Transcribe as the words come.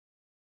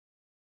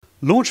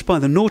Launched by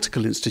the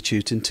Nautical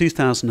Institute in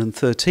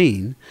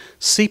 2013,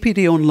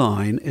 CPD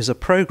Online is a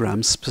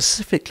programme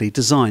specifically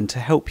designed to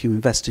help you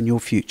invest in your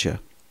future.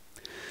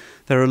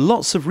 There are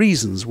lots of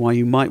reasons why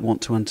you might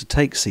want to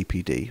undertake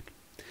CPD.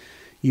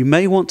 You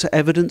may want to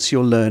evidence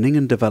your learning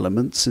and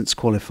development since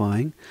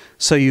qualifying,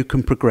 so you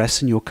can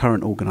progress in your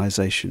current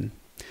organisation.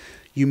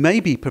 You may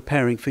be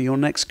preparing for your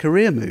next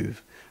career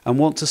move and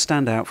want to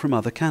stand out from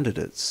other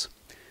candidates.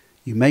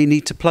 You may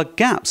need to plug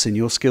gaps in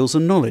your skills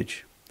and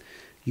knowledge.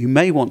 You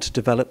may want to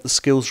develop the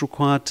skills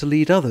required to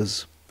lead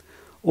others,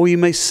 or you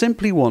may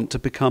simply want to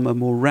become a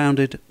more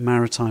rounded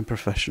maritime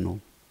professional.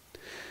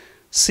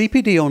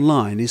 CPD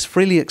Online is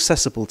freely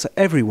accessible to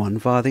everyone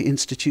via the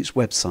Institute's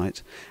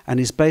website and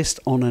is based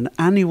on an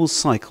annual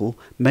cycle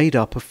made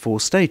up of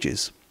 4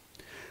 stages.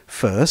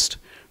 First,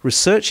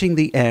 researching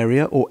the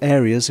area or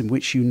areas in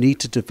which you need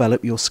to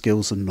develop your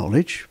skills and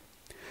knowledge.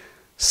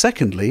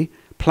 Secondly,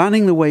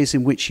 planning the ways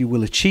in which you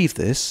will achieve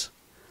this.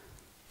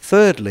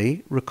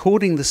 Thirdly,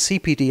 recording the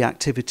CPD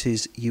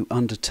activities you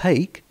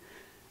undertake.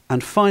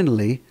 And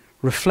finally,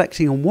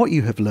 reflecting on what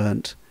you have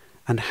learnt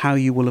and how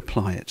you will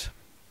apply it.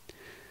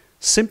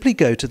 Simply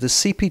go to the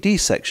CPD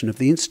section of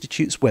the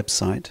Institute's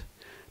website,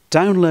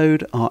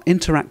 download our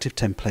interactive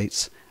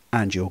templates,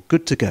 and you're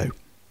good to go.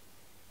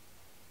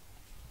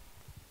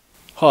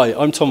 Hi,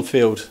 I'm Tom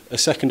Field, a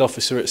second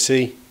officer at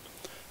sea,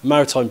 a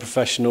maritime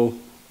professional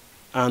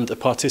and a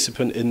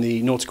participant in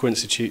the Nautical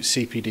Institute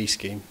CPD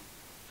scheme.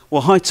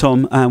 Well, hi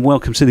Tom, and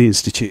welcome to the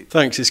Institute.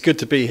 Thanks, it's good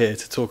to be here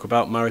to talk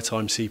about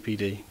maritime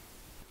CPD.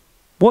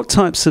 What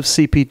types of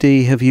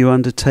CPD have you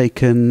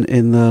undertaken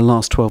in the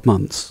last 12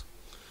 months?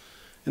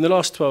 In the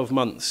last 12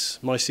 months,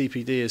 my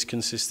CPD has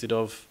consisted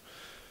of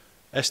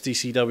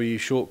SDCW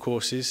short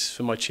courses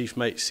for my chief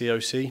mate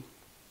COC.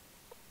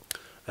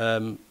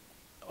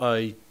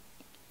 I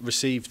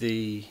receive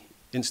the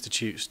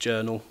Institute's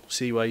journal,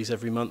 Seaways,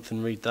 every month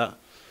and read that.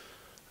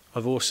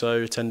 I've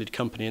also attended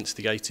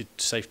company-instigated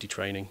safety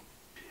training.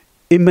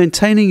 In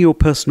maintaining your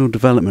personal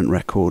development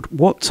record,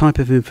 what type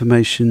of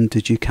information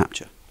did you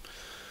capture?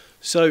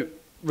 So,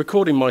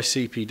 recording my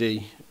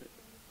CPD,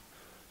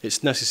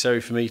 it's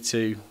necessary for me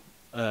to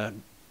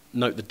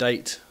note the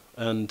date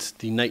and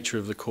the nature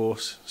of the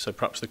course, so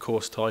perhaps the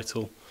course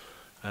title,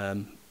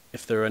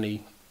 if there are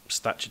any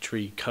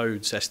statutory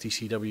codes,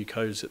 SDCW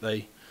codes that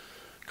they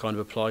kind of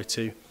apply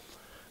to.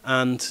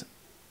 And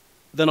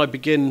then I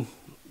begin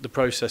the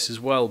process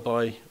as well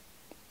by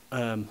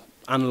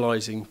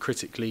analysing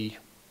critically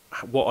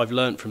what I've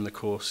learnt from the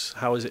course.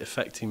 How is it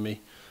affecting me?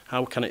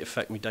 How can it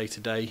affect me day to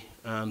day?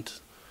 And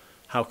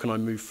how can I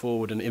move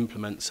forward and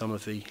implement some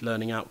of the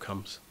learning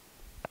outcomes?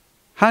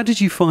 How did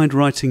you find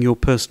writing your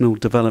personal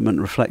development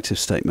reflective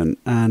statement,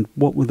 and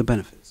what were the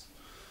benefits?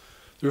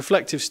 The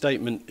reflective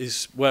statement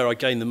is where I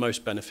gain the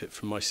most benefit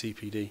from my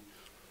CPD.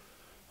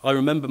 I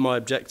remember my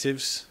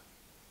objectives,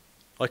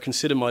 I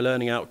consider my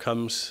learning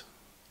outcomes,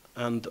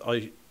 and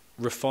I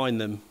refine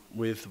them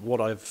with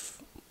what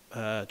I've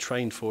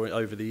trained for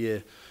over the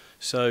year.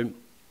 So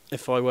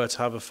if I were to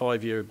have a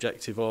 5-year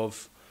objective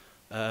of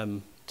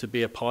to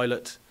be a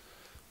pilot,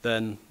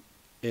 then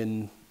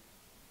in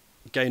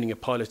gaining a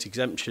pilot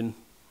exemption,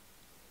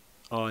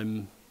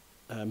 I'm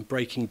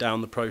breaking down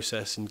the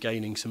process and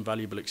gaining some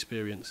valuable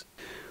experience.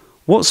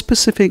 What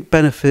specific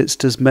benefits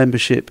does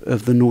membership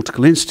of the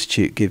Nautical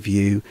Institute give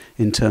you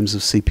in terms of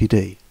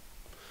CPD?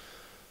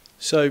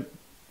 So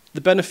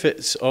the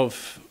benefits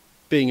of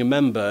being a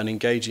member and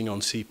engaging in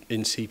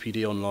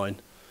CPD Online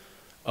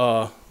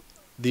are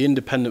the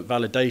independent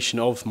validation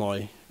of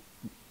my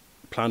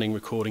planning,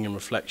 recording and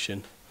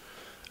reflection,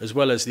 as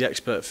well as the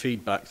expert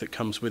feedback that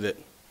comes with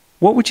it.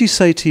 What would you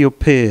say to your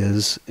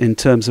peers in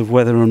terms of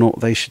whether or not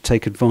they should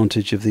take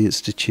advantage of the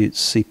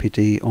Institute's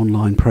CPD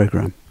Online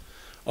programme?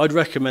 I'd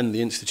recommend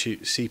the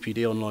Institute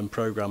CPD Online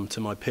programme to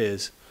my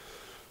peers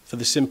for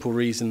the simple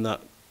reason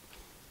that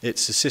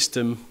it's a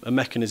system, a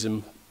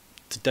mechanism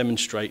to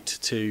demonstrate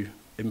to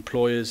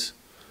employers,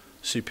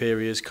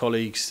 superiors,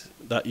 colleagues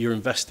that you're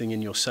investing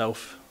in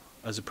yourself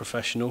as a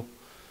professional.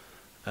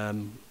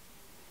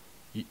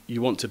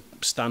 You want to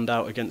stand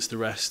out against the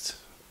rest,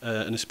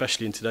 and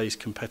especially in today's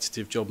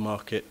competitive job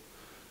market,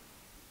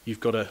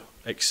 you've got to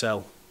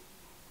excel,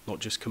 not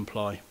just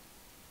comply.